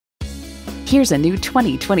Here's a new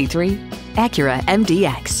 2023 Acura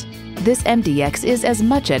MDX. This MDX is as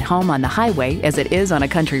much at home on the highway as it is on a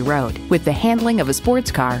country road, with the handling of a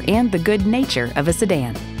sports car and the good nature of a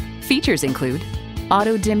sedan. Features include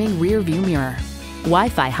auto-dimming rear-view mirror,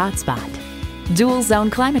 Wi-Fi hotspot, dual-zone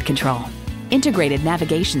climate control, integrated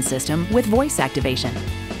navigation system with voice activation,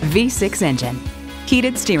 V6 engine,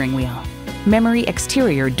 heated steering wheel, memory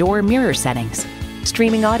exterior door mirror settings,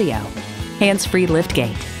 streaming audio, hands-free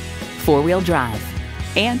liftgate, four-wheel drive,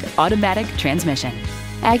 and automatic transmission.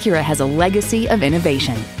 Acura has a legacy of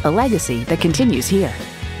innovation, a legacy that continues here.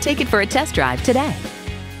 Take it for a test drive today.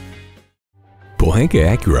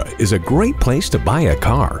 Pohanka Acura is a great place to buy a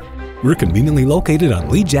car. We're conveniently located on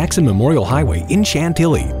Lee Jackson Memorial Highway in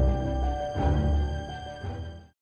Chantilly.